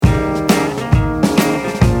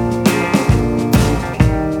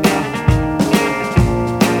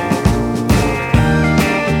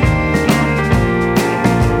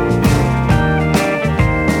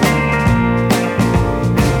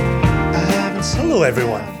Hello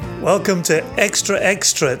everyone, welcome to Extra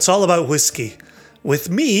Extra, it's all about whiskey. With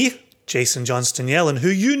me, Jason Johnston Yellen, who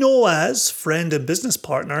you know as friend and business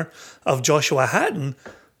partner of Joshua Hatton.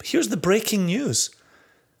 But here's the breaking news.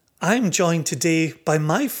 I'm joined today by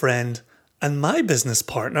my friend and my business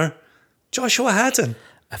partner, Joshua Hatton.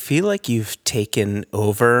 I feel like you've taken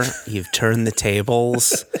over, you've turned the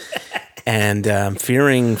tables, and I'm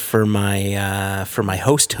fearing for my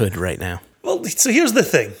hosthood right now. Well, so here's the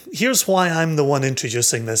thing. Here's why I'm the one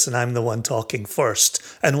introducing this and I'm the one talking first,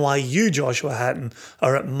 and why you, Joshua Hatton,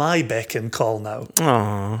 are at my beck and call now.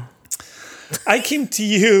 Aww. I came to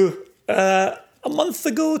you a month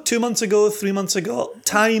ago, 2 months ago, 3 months ago.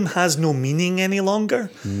 Time has no meaning any longer.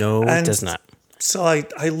 No, it does not. So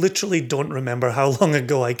I literally don't remember how long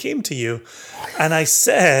ago I came to you. And I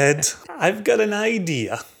said, I've got an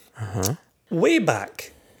idea. Way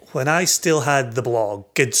back when I still had the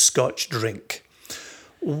blog, Good Scotch Drink,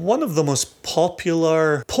 one of the most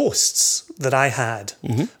popular posts that I had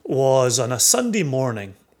was on a Sunday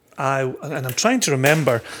morning. And I'm trying to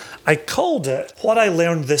remember, I called it What I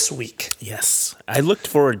Learned This Week. Yes. I looked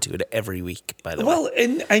forward to it every week, by the way. Well,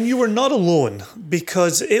 and you were not alone,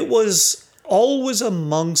 because it was always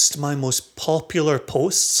amongst my most popular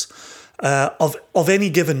posts of any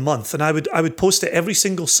given month. And I would post it every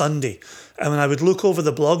single Sunday. And when I would look over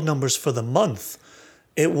the blog numbers for the month,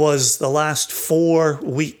 it was the last 4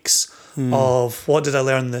 weeks of What Did I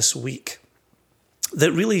Learn This Week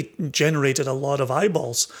that really generated a lot of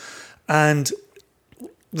eyeballs. And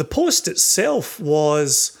the post itself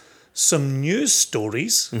was some news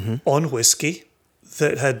stories on whiskey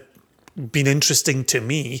that had been interesting to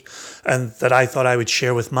me and that I thought I would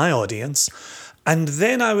share with my audience. And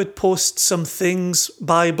then I would post some things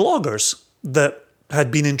by bloggers that had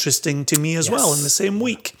been interesting to me as well in the same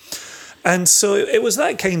week. And so it was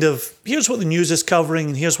that kind of, here's what the news is covering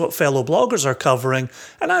and here's what fellow bloggers are covering.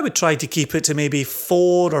 And I would try to keep it to maybe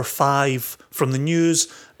 4 or 5 from the news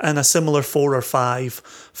and a similar 4 or 5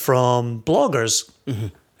 from bloggers.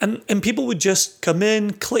 And people would just come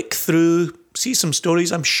in, click through, see some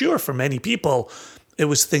stories. I'm sure for many people, it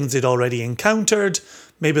was things they'd already encountered.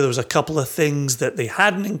 Maybe there was a couple of things that they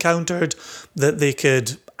hadn't encountered that they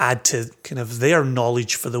could add to kind of their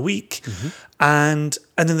knowledge for the week. And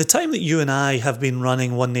in the time that you and I have been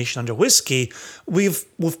running One Nation Under Whiskey, we've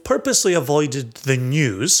purposely avoided the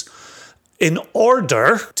news in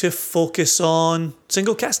order to focus on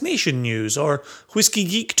Single Cask Nation news or Whiskey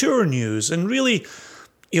Geek Tour news. And really,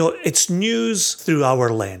 it's news through our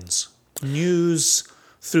lens. News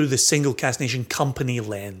through the Single Cask Nation company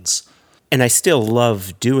lens. And I still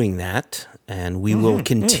love doing that, and we will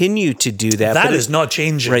continue to do that. That is not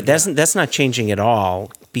changing. Right, that's not changing at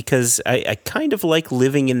all, because I kind of like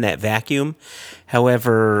living in that vacuum.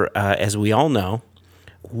 However, as we all know,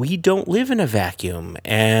 we don't live in a vacuum,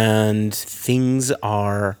 and things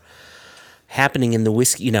are happening in the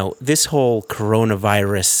whiskey. This whole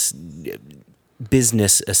coronavirus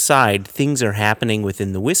business aside, things are happening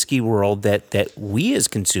within the whiskey world that we as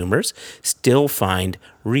consumers still find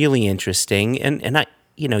really interesting. And I,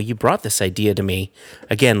 you brought this idea to me,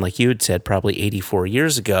 again, like you had said, probably 84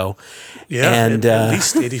 years ago. Yeah, and, at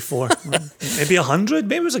least 84. Maybe 100.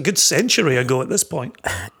 Maybe it was a good century ago at this point.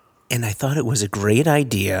 And I thought it was a great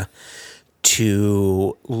idea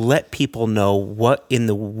to let people know what in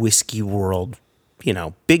the whiskey world,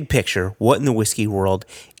 big picture, what in the whiskey world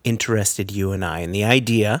interested you and I. And the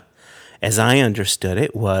idea, as I understood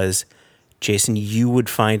it, was, Jason, you would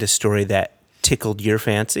find a story that tickled your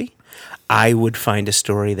fancy. I would find a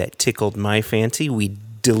story that tickled my fancy. We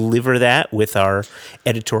deliver that with our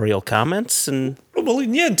editorial comments. And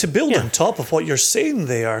to build on top of what you're saying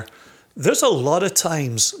there's a lot of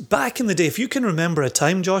times back in the day, if you can remember a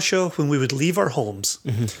time, Joshua, when we would leave our homes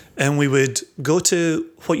and we would go to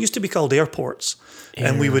what used to be called airports,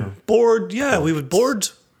 and we would board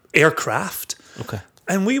aircraft. Okay.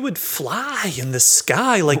 And we would fly in the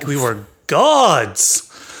sky like we were gods.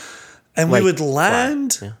 And we would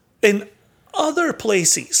land in other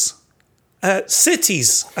places,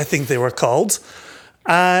 cities, I think they were called.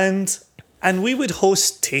 And we would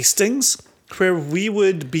host tastings where we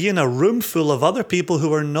would be in a room full of other people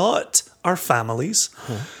who are not our families.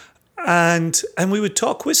 And we would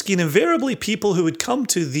talk whiskey. And invariably people who would come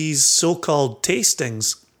to these so-called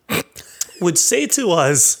tastings would say to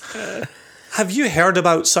us, have you heard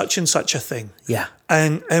about such and such a thing? Yeah.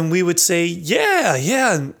 And we would say, yeah.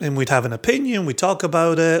 And we'd have an opinion, we'd talk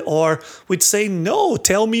about it, or we'd say, no,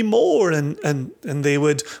 tell me more. And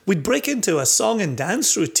we'd break into a song and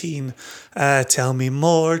dance routine. Tell me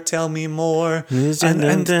more.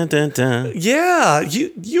 Yeah,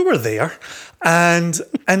 you were there. And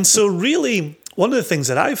so really, one of the things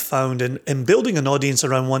that I've found in building an audience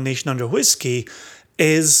around One Nation Under Whiskey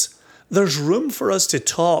is there's room for us to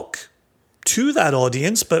talk to that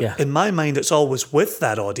audience, but in my mind, it's always with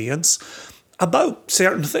that audience about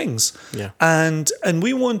certain things. Yeah. And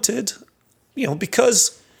we wanted,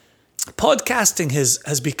 because podcasting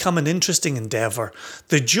has become an interesting endeavor.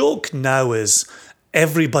 The joke now is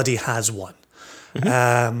everybody has one.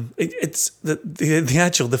 It's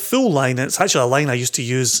the full line. It's actually a line I used to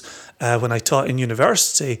use when I taught in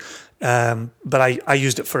university, but I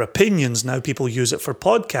used it for opinions. Now people use it for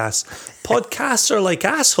podcasts. Podcasts are like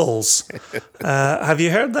assholes. Have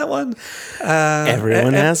you heard that one?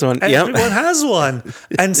 Everyone has one. Everyone has one.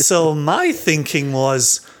 And so my thinking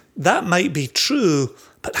was that might be true,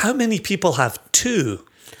 but how many people have two?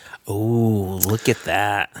 Oh, look at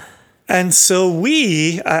that. And so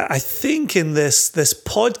we, I think in this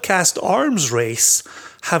podcast arms race,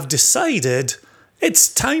 have decided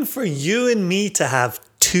it's time for you and me to have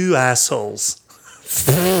two assholes.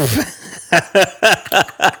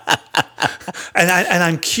 and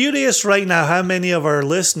I'm curious right now how many of our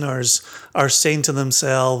listeners are saying to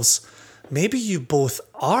themselves, maybe you both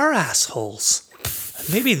are assholes.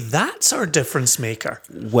 Maybe that's our difference maker.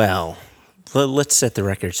 Well, let's set the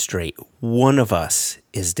record straight. One of us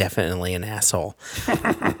is definitely an asshole.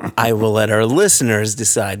 I will let our listeners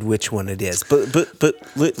decide which one it is. But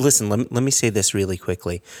listen, let me say this really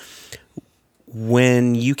quickly.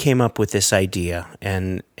 When you came up with this idea,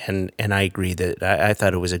 and I agree that I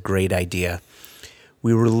thought it was a great idea,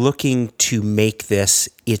 we were looking to make this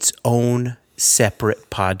its own separate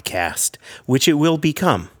podcast, which it will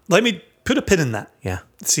become. Let me put a pin in that. Yeah.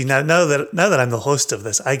 See, now that I'm the host of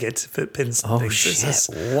this, I get to put pins in things. Shit.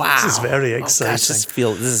 Wow. This is very exciting. Gosh, this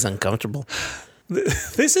is uncomfortable.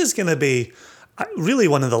 This is going to be really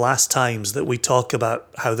one of the last times that we talk about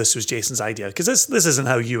how this was Jason's idea, because this isn't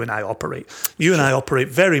how you and I operate. You and I operate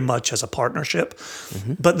very much as a partnership.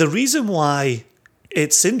 Mm-hmm. But the reason why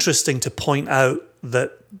it's interesting to point out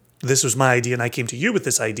that this was my idea and I came to you with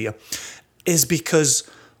this idea is because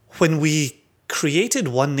when we created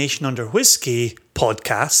One Nation Under Whiskey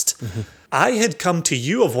podcast, I had come to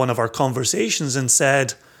you of one of our conversations and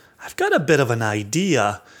said, I've got a bit of an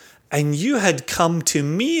idea. And you had come to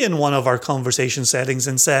me in one of our conversation settings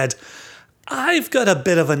and said, I've got a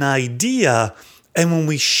bit of an idea. And when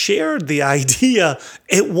we shared the idea,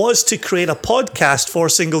 it was to create a podcast for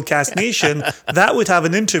Single Cast Nation that would have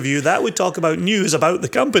an interview, that would talk about news about the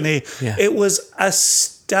company. Yeah. It was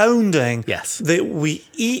astounding that we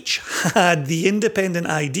each had the independent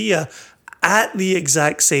idea at the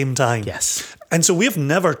exact same time. Yes. And so we've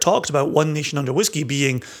never talked about One Nation Under Whiskey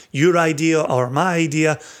being your idea or my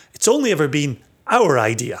idea. It's only ever been our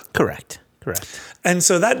idea. Correct. And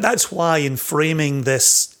so that's why in framing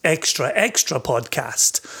this extra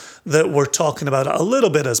podcast that we're talking about it a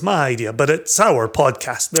little bit as my idea, but it's our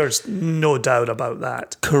podcast. There's no doubt about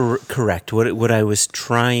that. Correct. What I was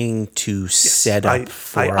trying to set up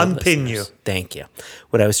for our unpin listeners, you. Thank you.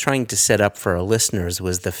 What I was trying to set up for our listeners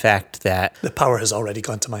was the fact that the power has already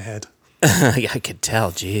gone to my head. I could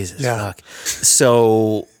tell. Jesus, fuck.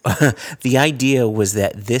 So the idea was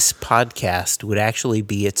that this podcast would actually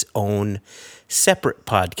be its own separate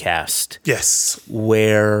podcast. Yes.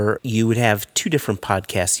 Where you would have two different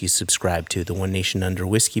podcasts you subscribe to, the One Nation Under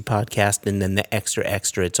Whiskey podcast and then the Extra,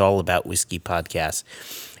 It's All About Whiskey podcast.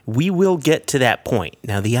 We will get to that point.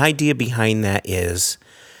 Now, the idea behind that is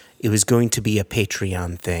it was going to be a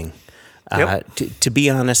Patreon thing. Yep. To be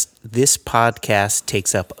honest, this podcast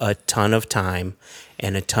takes up a ton of time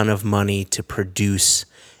and a ton of money to produce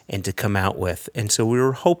and to come out with. And so we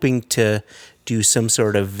were hoping to do some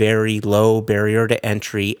sort of very low barrier to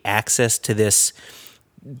entry access to this,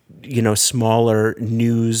 smaller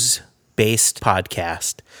news-based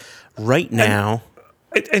podcast. Right now...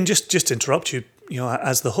 And just to interrupt you,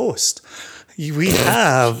 as the host, we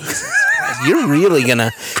have... You're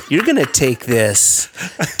gonna take this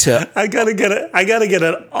to. I gotta get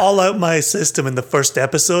it all out my system in the first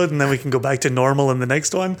episode, and then we can go back to normal in the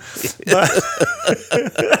next one.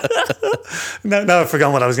 Now I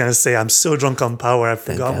forgot what I was gonna say. I'm so drunk on power. I've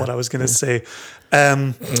forgotten what I was gonna say.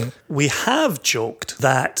 We have joked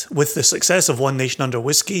that with the success of One Nation Under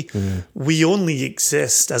Whiskey, we only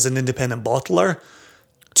exist as an independent bottler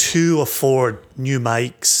to afford new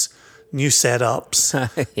mics, new setups,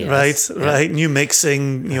 right? New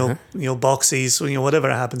mixing, boxes, whatever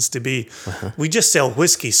it happens to be. We just sell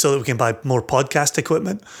whiskey so that we can buy more podcast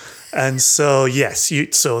equipment. And so, yes,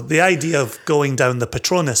 so the idea of going down the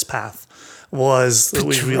Patronus path was that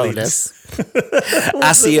we really...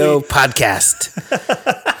 ASIO podcast.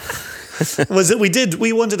 was that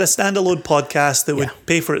we wanted a standalone podcast that would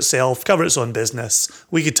pay for itself, cover its own business.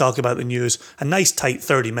 We could talk about the news, a nice tight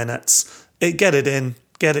 30 minutes, get it in,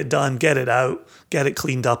 get it done, get it out, get it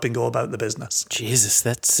cleaned up and go about the business. Jesus,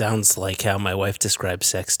 that sounds like how my wife describes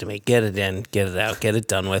sex to me. Get it in, get it out, get it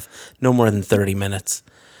done with. No more than 30 minutes.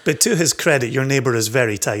 But to his credit, your neighbor is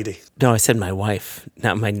very tidy. No, I said my wife,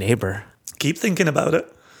 not my neighbor. Keep thinking about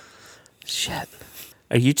it. Shit.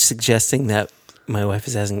 Are you suggesting that my wife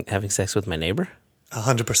is having sex with my neighbor?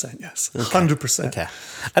 100%, yes. 100%. Okay.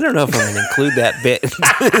 I don't know if I'm going to include that bit into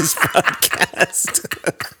this podcast.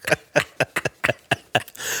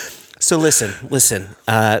 So listen.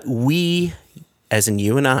 We, as in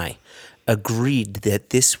you and I, agreed that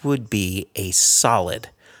this would be a solid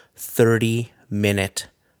 30-minute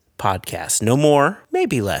podcast. No more,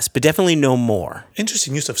 maybe less, but definitely no more.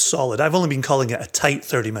 Interesting use of solid. I've only been calling it a tight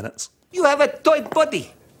 30 minutes. You have a tight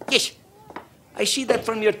body. Yes. I see that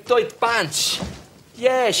from your tight pants.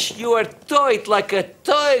 Yes, you are tight like a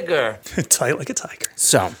tiger. Tight like a tiger.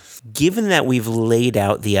 So, given that we've laid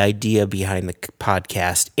out the idea behind the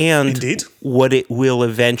podcast and Indeed. what it will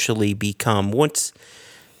eventually become, once,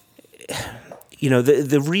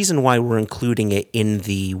 the reason why we're including it in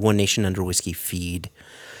the One Nation Under Whiskey feed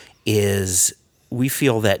is we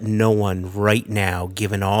feel that no one right now,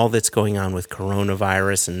 given all that's going on with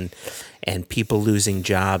coronavirus and people losing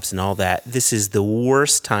jobs and all that, this is the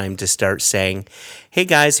worst time to start saying, hey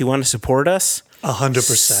guys, you want to support us? 100%.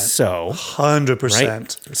 So 100%.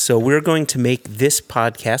 Right? So we're going to make this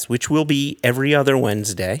podcast, which will be every other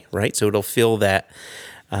Wednesday, right? So it'll fill that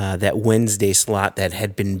Wednesday slot that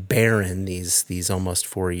had been barren these almost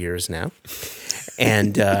 4 years now.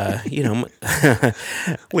 And, we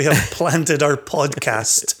have planted our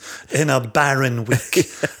podcast in a barren week,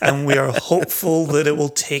 and we are hopeful that it will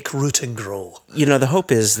take root and grow. The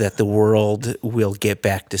hope is that the world will get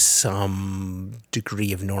back to some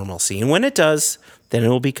degree of normalcy. And when it does, then it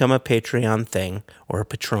will become a Patreon thing, or a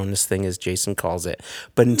Patronus thing, as Jason calls it.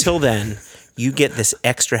 But until then, you get this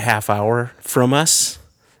extra half hour from us,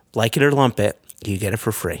 like it or lump it, you get it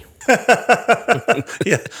for free.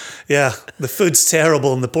 Yeah. The food's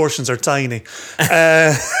terrible and the portions are tiny.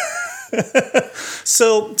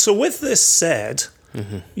 So with this said,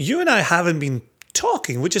 you and I haven't been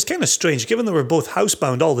talking, which is kind of strange, given that we're both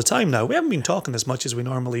housebound all the time now. We haven't been talking as much as we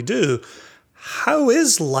normally do. How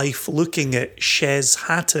is life looking at Shez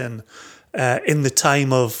Hatton in the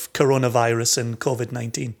time of coronavirus and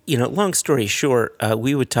COVID-19? Long story short,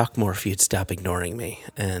 we would talk more if you'd stop ignoring me,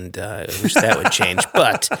 and I wish that would change.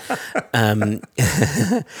 But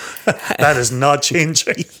that is not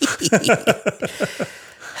changing.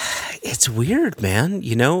 It's weird, man.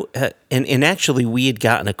 And actually, we had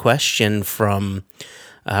gotten a question from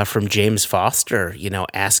James Foster.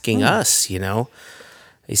 Asking us.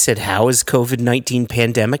 He said, "How is COVID-19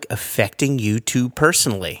 pandemic affecting you two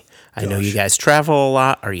personally? I know you guys travel a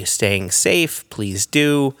lot. Are you staying safe? Please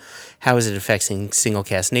do. How is it affecting Single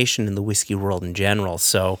Cask Nation and the whiskey world in general?"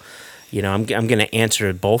 So, I'm going to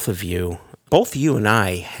answer both of you. Both you and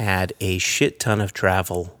I had a shit ton of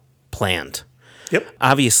travel planned. Yep.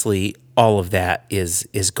 Obviously, all of that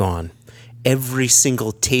is gone. Every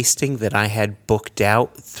single tasting that I had booked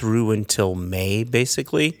out through until May,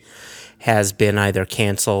 basically, has been either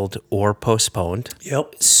canceled or postponed.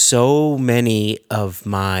 Yep. So many of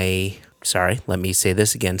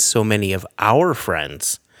so many of our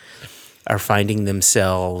friends are finding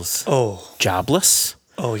themselves jobless.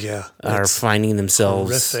 Oh, yeah. Are finding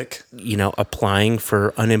themselves horrific. Applying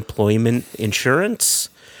for unemployment insurance.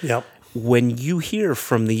 Yep. When you hear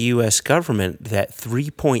from the U.S. government that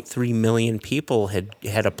 3.3 million people had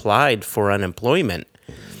applied for unemployment,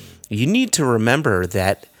 you need to remember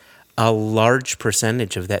that a large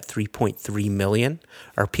percentage of that 3.3 million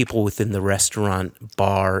are people within the restaurant,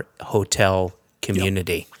 bar, hotel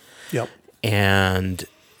community. Yep. And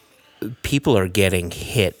people are getting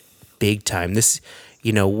hit big time. This,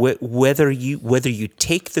 whether you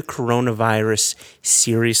take the coronavirus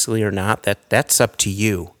seriously or not, that's up to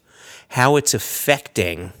you. How it's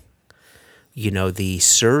affecting, the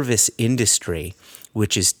service industry,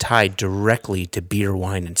 which is tied directly to beer,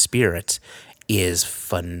 wine, and spirits, is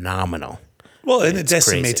phenomenal. Well, and it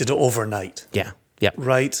decimated it overnight. Yeah.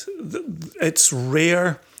 Right? It's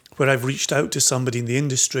rare where I've reached out to somebody in the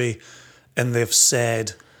industry and they've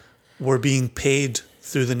said, we're being paid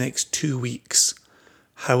through the next 2 weeks.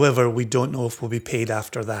 However, we don't know if we'll be paid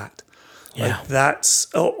after that. Yeah.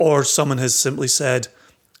 Or someone has simply said,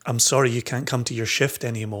 I'm sorry, you can't come to your shift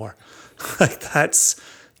anymore.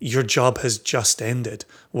 Your job has just ended.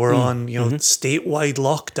 We're on, statewide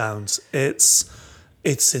lockdowns.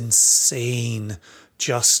 It's insane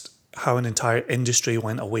just how an entire industry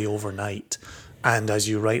went away overnight. And as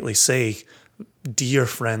you rightly say, dear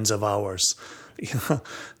friends of ours,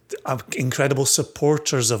 incredible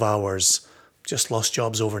supporters of ours, just lost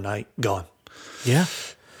jobs overnight, gone. Yeah.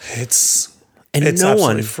 It's And it's no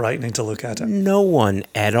absolutely one, frightening to look at it. no one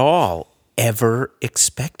at all ever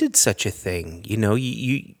expected such a thing.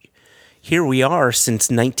 You here we are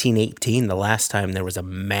since 1918, the last time there was a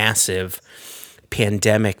massive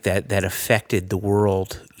pandemic that affected the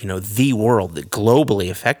world, the world, that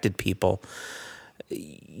globally affected people.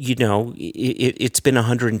 It's been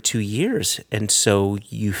 102 years. And so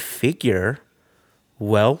you figure,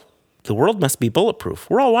 well, the world must be bulletproof.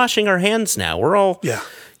 We're all washing our hands now. We're all, Yeah.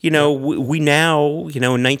 we now, in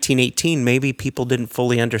 1918, maybe people didn't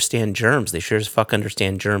fully understand germs. They sure as fuck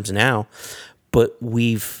understand germs now. But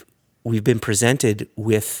we've been presented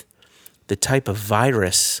with the type of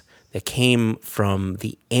virus that came from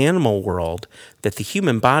the animal world that the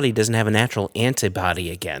human body doesn't have a natural antibody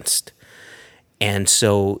against. And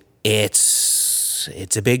so it's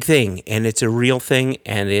a big thing, and it's a real thing,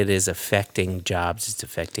 and it is affecting jobs. It's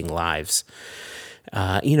affecting lives.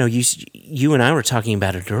 You and I were talking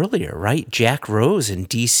about it earlier, right? Jack Rose in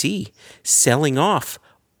D.C. selling off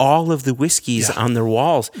all of the whiskeys on their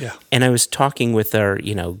walls. Yeah. And I was talking with our,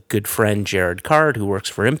 good friend Jared Card, who works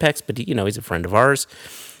for Impex, but he's a friend of ours,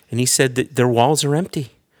 and he said that their walls are empty.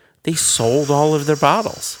 They sold all of their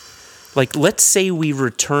bottles. Like, let's say we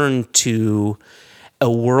return to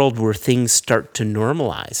a world where things start to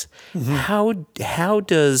normalize. Mm-hmm.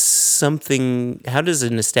 How does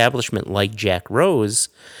an establishment like Jack Rose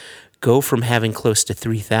go from having close to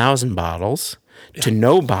 3,000 bottles to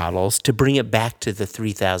no bottles to bring it back to the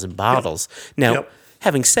 3,000 bottles? Now,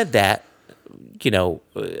 having said that,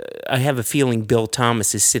 I have a feeling Bill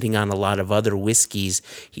Thomas is sitting on a lot of other whiskeys.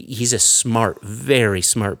 He's a smart, very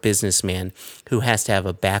smart businessman who has to have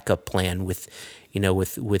a backup plan with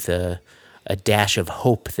a dash of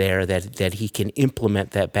hope there that he can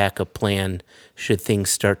implement that backup plan should things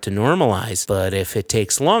start to normalize. But if it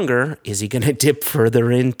takes longer, is he going to dip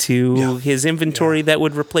further into his inventory that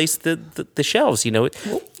would replace the shelves?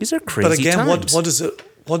 These are crazy But again, times. what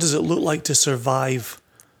does it look like to survive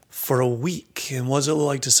for a week, and what does it look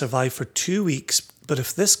like to survive for 2 weeks? But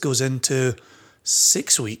if this goes into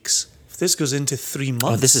 6 weeks, if this goes into 3 months,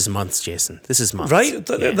 Oh, this is months, Jason. This is months, right?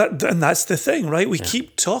 And that's the thing, right? We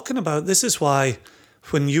keep talking about this. Is why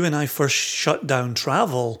when you and I first shut down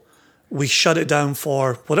travel, we shut it down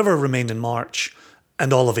for whatever remained in March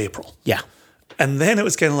and all of April. Yeah. And then it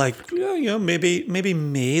was kind of like, maybe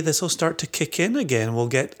May this will start to kick in again. We'll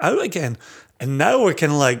get out again. And now we're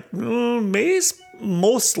kind of like, May's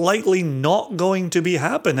most likely not going to be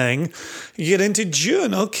happening. You get into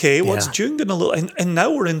June. Okay, what's June going to look like? And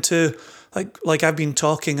now we're into, like I've been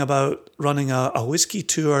talking about running a whiskey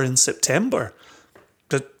tour in September.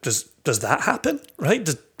 Does that happen, right?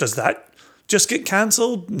 Does that just get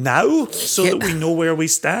cancelled now so that we know where we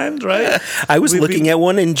stand, right? I was looking at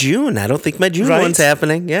one in June. I don't think my June one's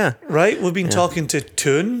happening. Yeah. Right. We've been talking to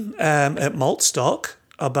Toon at Maltstock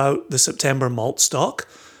about the September malt stock.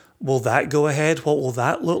 Will that go ahead? What will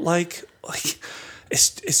that look like?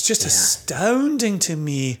 It's just astounding to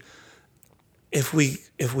me. If we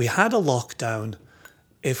had a lockdown,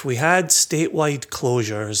 if we had statewide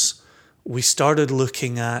closures, we started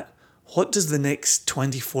looking at what does the next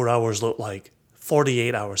 24 hours look like?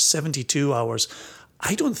 48 hours, 72 hours.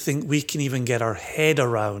 I don't think we can even get our head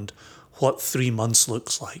around what 3 months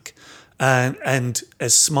looks like. And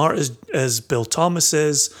as smart as Bill Thomas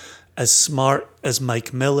is, as smart as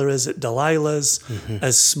Mike Miller is at Delilah's,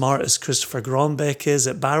 as smart as Christopher Grombeck is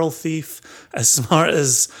at Barrel Thief, as smart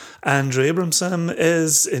as Andrew Abramson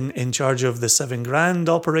is in charge of the 7 Grand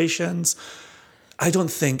operations, I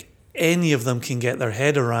don't think any of them can get their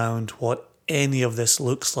head around what any of this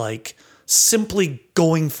looks like simply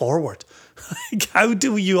going forward. How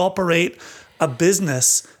do you operate a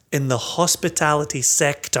business in the hospitality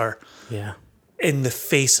sector in the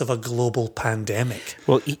face of a global pandemic?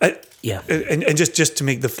 Well, and just to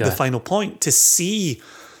make the final point, to see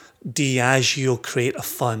Diageo create a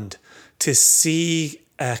fund, to see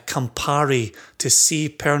Campari, to see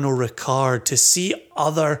Pernod Ricard, to see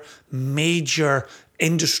other major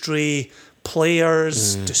industry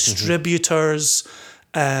players, distributors,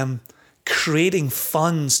 creating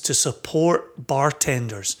funds to support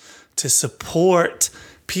bartenders, to support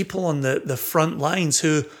people on the front lines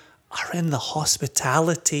who are in the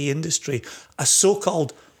hospitality industry, a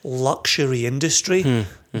so-called luxury industry,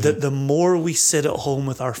 that the more we sit at home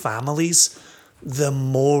with our families, the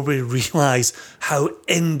more we realize how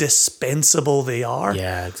indispensable they are.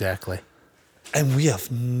 Yeah, exactly. And we have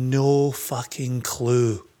no fucking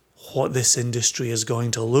clue what this industry is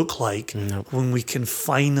going to look like when we can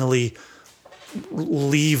finally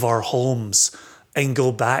leave our homes and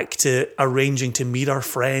go back to arranging to meet our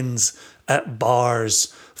friends at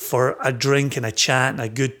bars for a drink and a chat and a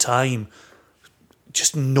good time.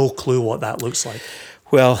 Just no clue what that looks like.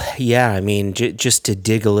 Well, yeah, I mean, just to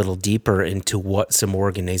dig a little deeper into what some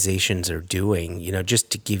organizations are doing, just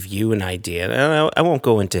to give you an idea, and I won't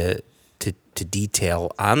go into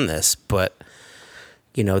detail on this, but,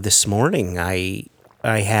 this morning I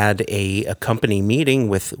had a company meeting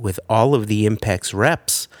with all of the Impex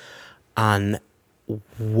reps on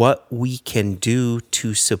what we can do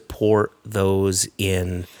to support those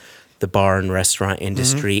in the bar and restaurant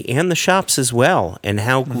industry and the shops as well, and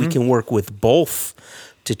how we can work with both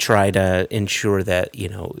to try to ensure that,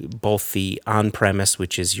 both the on-premise,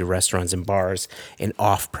 which is your restaurants and bars, and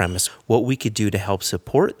off-premise, what we could do to help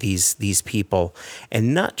support these people.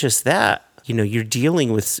 And not just that, you're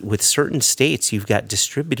dealing with certain states. You've got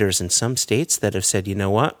distributors in some states that have said, you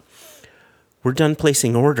know what, we're done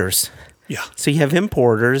placing orders. Yeah. So you have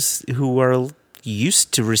importers who are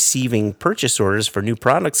used to receiving purchase orders for new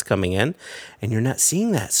products coming in, and you're not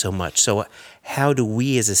seeing that so much. So how do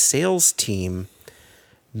we as a sales team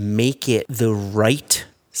make it the right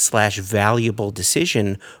 / valuable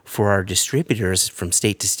decision for our distributors from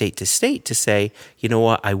state to state to state to say, you know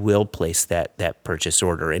what, I will place that purchase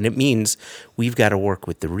order. And it means we've got to work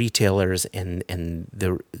with the retailers and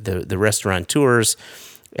the restaurateurs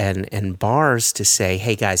and bars to say,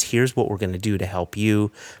 hey guys, here's what we're going to do to help you.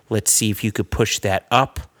 Let's see if you could push that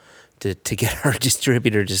up to get our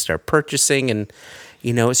distributor to start purchasing. And,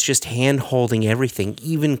 it's just hand-holding everything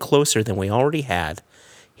even closer than we already had.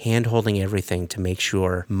 Hand-holding everything to make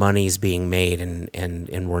sure money's being made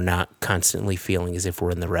and we're not constantly feeling as if we're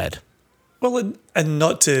in the red. Well, and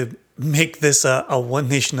not to make this a One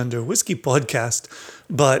Nation Under Whiskey podcast,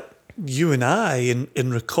 but you and I, in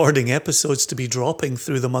recording episodes to be dropping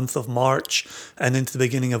through the month of March and into the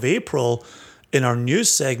beginning of April, in our news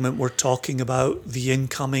segment, we're talking about the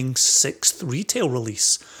incoming 6th retail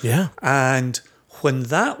release. Yeah. And when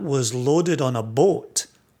that was loaded on a boat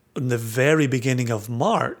in the very beginning of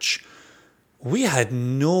March, we had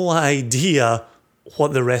no idea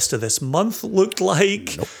what the rest of this month looked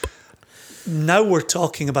like. Nope. Now we're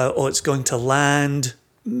talking about, it's going to land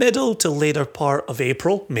middle to later part of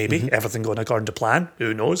April, maybe. Everything going according to plan.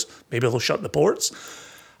 Who knows? Maybe they'll shut the ports.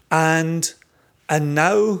 And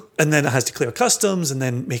now, and then it has to clear customs and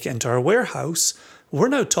then make it into our warehouse. We're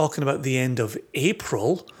now talking about the end of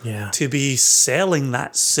April to be selling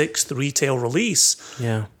that 6th retail release.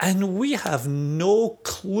 Yeah. And we have no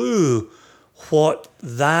clue what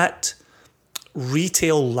that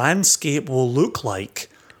retail landscape will look like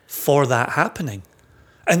for that happening.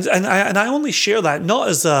 And I only share that not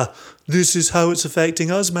as this is how it's affecting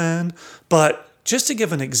us, man, but just to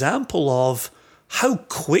give an example of how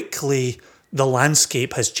quickly the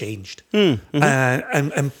landscape has changed.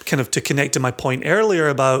 And kind of to connect to my point earlier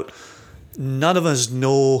about none of us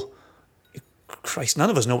know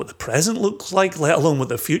what the present looks like, let alone what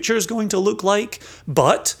the future is going to look like.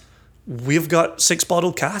 But we've got 6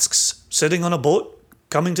 bottled casks sitting on a boat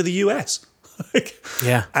coming to the US.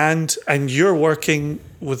 Yeah. And you're working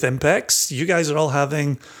with Impex. You guys are all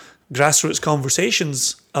having grassroots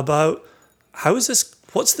conversations about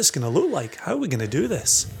what's this going to look like? How are we going to do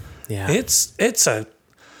this? Yeah.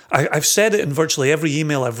 I've said it in virtually every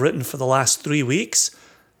email I've written for the last 3 weeks.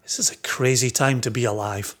 This is a crazy time to be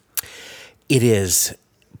alive. It is.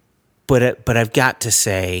 But I've got to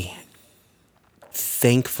say,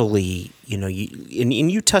 thankfully,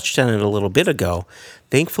 you touched on it a little bit ago.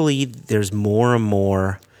 Thankfully, there's more and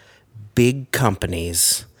more big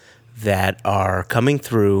companies that are coming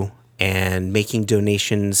through and making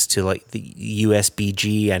donations to like the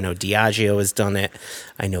USBG. I know Diageo has done it.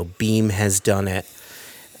 I know Beam has done it.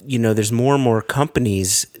 There's more and more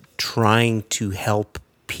companies trying to help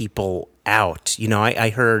people out. I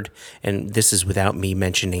heard, and this is without me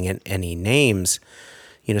mentioning any names,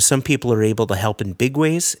 some people are able to help in big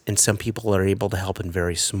ways and some people are able to help in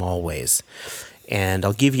very small ways. And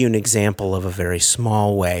I'll give you an example of a very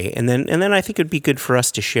small way. And then I think it'd be good for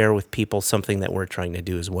us to share with people something that we're trying to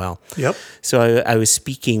do as well. Yep. So I was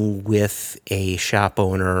speaking with a shop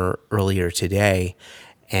owner earlier today,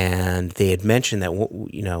 and they had mentioned that,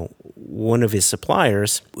 one of his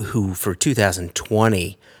suppliers who for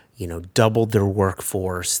 2020, doubled their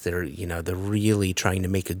workforce. They're really trying to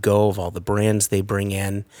make a go of all the brands they bring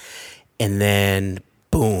in. And then,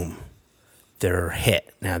 boom, their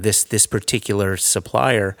hit. Now, this particular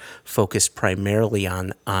supplier focused primarily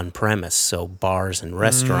on premise, so bars and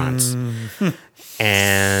restaurants,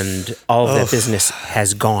 and all of that business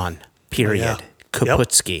has gone. Period. Yeah.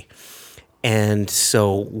 Kaputski. And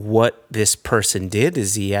so what this person did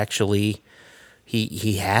is he actually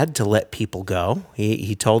he had to let people go.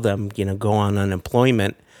 He told them, go on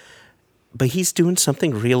unemployment. But he's doing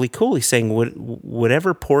something really cool. He's saying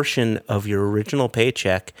whatever portion of your original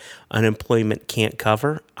paycheck unemployment can't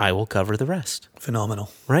cover, I will cover the rest. Phenomenal.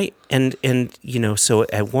 Right. And so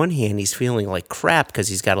at one hand, he's feeling like crap because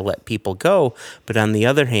he's got to let people go. But on the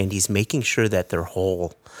other hand, he's making sure that they're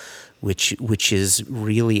whole, which is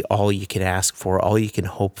really all you can ask for, all you can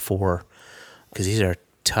hope for, because these are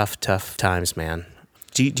tough times, man.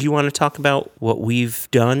 Do you want to talk about what we've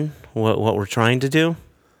done, what we're trying to do?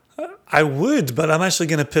 I would, but I'm actually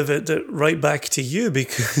going to pivot it right back to you,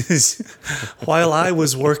 because while I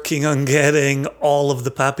was working on getting all of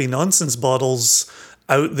the Pappy Nonsense bottles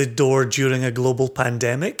out the door during a global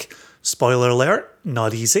pandemic, spoiler alert,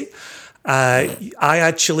 not easy, I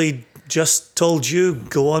actually just told you,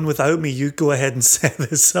 go on without me, you go ahead and set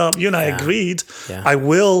this up. You and I agreed. Yeah. I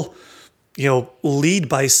will, lead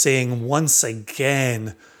by saying once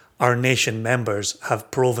again, our nation members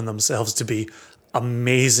have proven themselves to be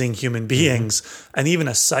amazing human beings. And even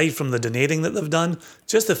aside from the donating that they've done,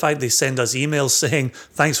 just the fact they send us emails saying,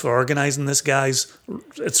 thanks for organizing this, guys.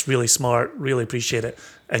 It's really smart. Really appreciate it.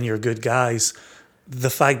 And you're good guys. The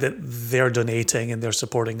fact that they're donating and they're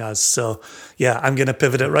supporting us. So yeah, I'm going to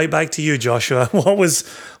pivot it right back to you, Joshua. What was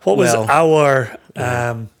our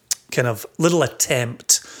kind of little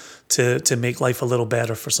attempt to make life a little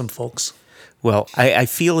better for some folks? Well, I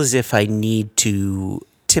feel as if I need to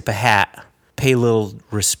tip a hat, pay a little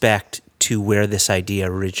respect to where this idea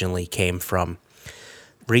originally came from.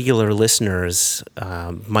 Regular listeners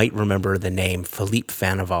might remember the name Philippe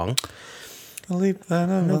Fanavong. Philippe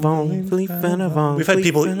Fanavong. We've had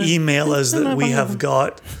people email us that we have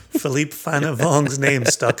got Philippe Fanavong's name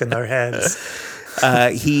stuck in their heads.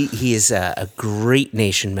 He is a great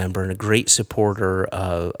nation member and a great supporter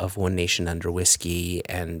of One Nation Under Whiskey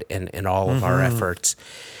and all of our efforts.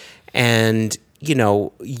 And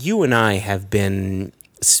you and I have been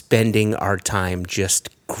spending our time just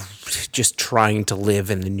trying to live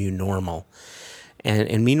in the new normal.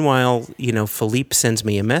 And meanwhile, Philippe sends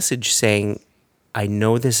me a message saying, I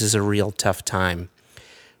know this is a real tough time,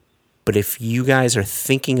 but if you guys are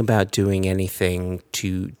thinking about doing anything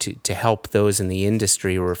to help those in the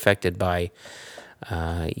industry who are affected by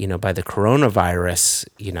by the coronavirus,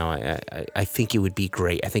 I think it would be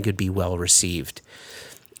great. I think it would be well received.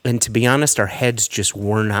 And to be honest, our heads just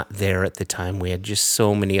were not there at the time. We had just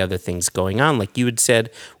so many other things going on. Like you had said,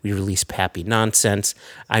 we released Pappy Nonsense.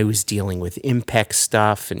 I was dealing with Impex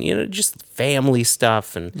stuff and, just family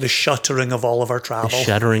stuff. And the shuttering of all of our travel.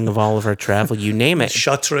 You name it.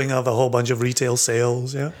 Shuttering of a whole bunch of retail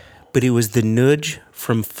sales, yeah. But it was the nudge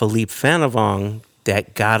from Philippe Fanavong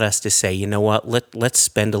that got us to say, you know what, let's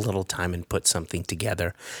spend a little time and put something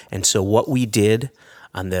together. And so what we did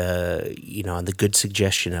on the good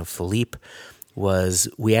suggestion of Philippe was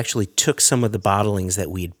we actually took some of the bottlings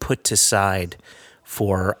that we had put aside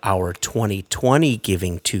for our 2020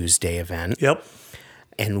 Giving Tuesday event. Yep.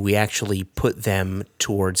 And we actually put them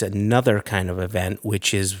towards another kind of event,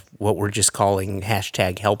 which is what we're just calling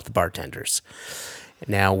 #Help the Bartenders.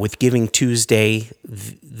 Now, with Giving Tuesday,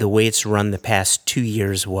 the way it's run the past 2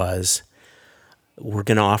 years was we're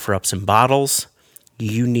going to offer up some bottles.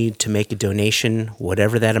 You need to make a donation,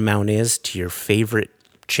 whatever that amount is, to your favorite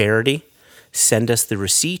charity. Send us the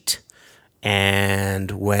receipt, and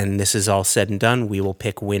when this is all said and done, we will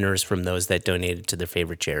pick winners from those that donated to their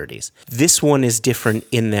favorite charities. This one is different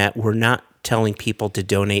in that we're not telling people to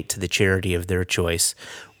donate to the charity of their choice.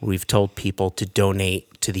 We've told people to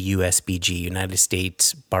donate to the USBG, United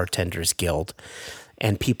States Bartenders Guild.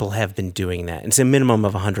 And people have been doing that. It's a minimum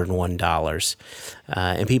of $101,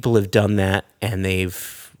 and people have done that, and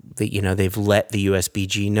they've let the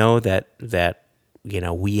USBG know that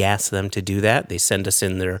we ask them to do that. They send us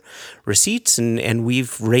in their receipts, and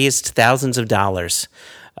we've raised thousands of dollars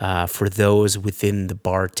for those within the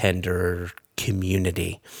bartender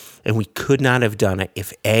community. And we could not have done it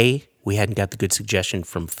if A, we hadn't got the good suggestion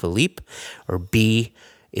from Philippe, or B,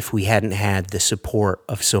 if we hadn't had the support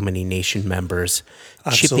of so many nation members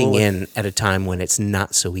chipping in at a time when it's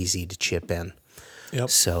not so easy to chip in. Yep.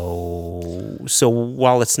 So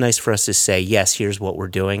while it's nice for us to say, yes, here's what we're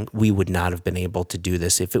doing, we would not have been able to do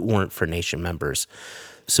this if it weren't for nation members.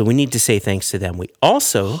 So we need to say thanks to them. We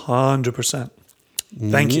also 100%.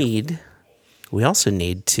 We also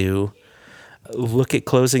need to look at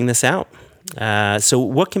closing this out. So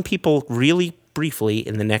what can people really briefly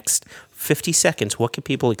in the next 50 seconds, what can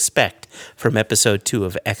people expect from episode 2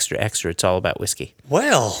 of Extra Extra? It's all about whiskey.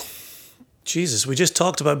 Well, Jesus, we just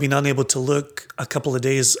talked about being unable to look a couple of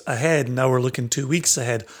days ahead. Now we're looking 2 weeks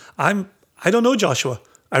ahead. I don't know, Joshua.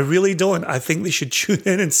 I really don't. I think they should tune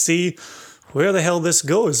in and see where the hell this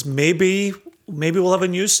goes. Maybe we'll have a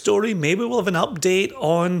news story. Maybe we'll have an update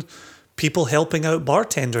on people helping out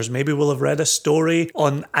bartenders. Maybe we'll have read a story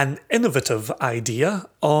on an innovative idea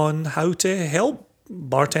on how to help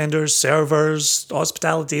bartenders, servers,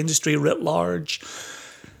 hospitality industry writ large.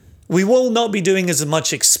 We will not be doing as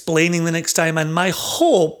much explaining the next time, and my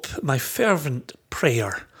hope, my fervent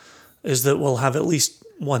prayer, is that we'll have at least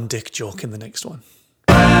one dick joke in the next one.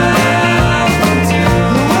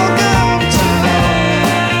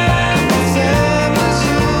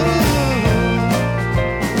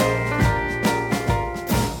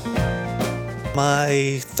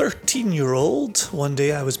 My 13-year-old, one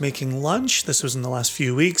day I was making lunch. This was in the last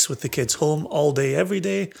few weeks with the kids home all day, every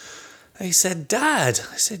day. He said, Dad.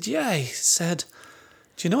 I said, yeah. He said,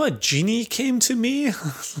 do you know a genie came to me? I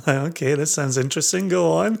was like, okay, that sounds interesting.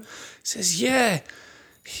 Go on. He says, yeah,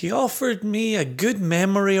 he offered me a good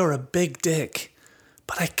memory or a big dick,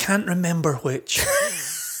 but I can't remember which.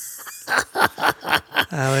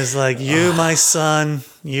 I was like, you, my son,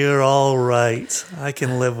 you're all right. I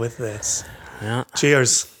can live with this. Yeah.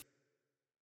 Cheers.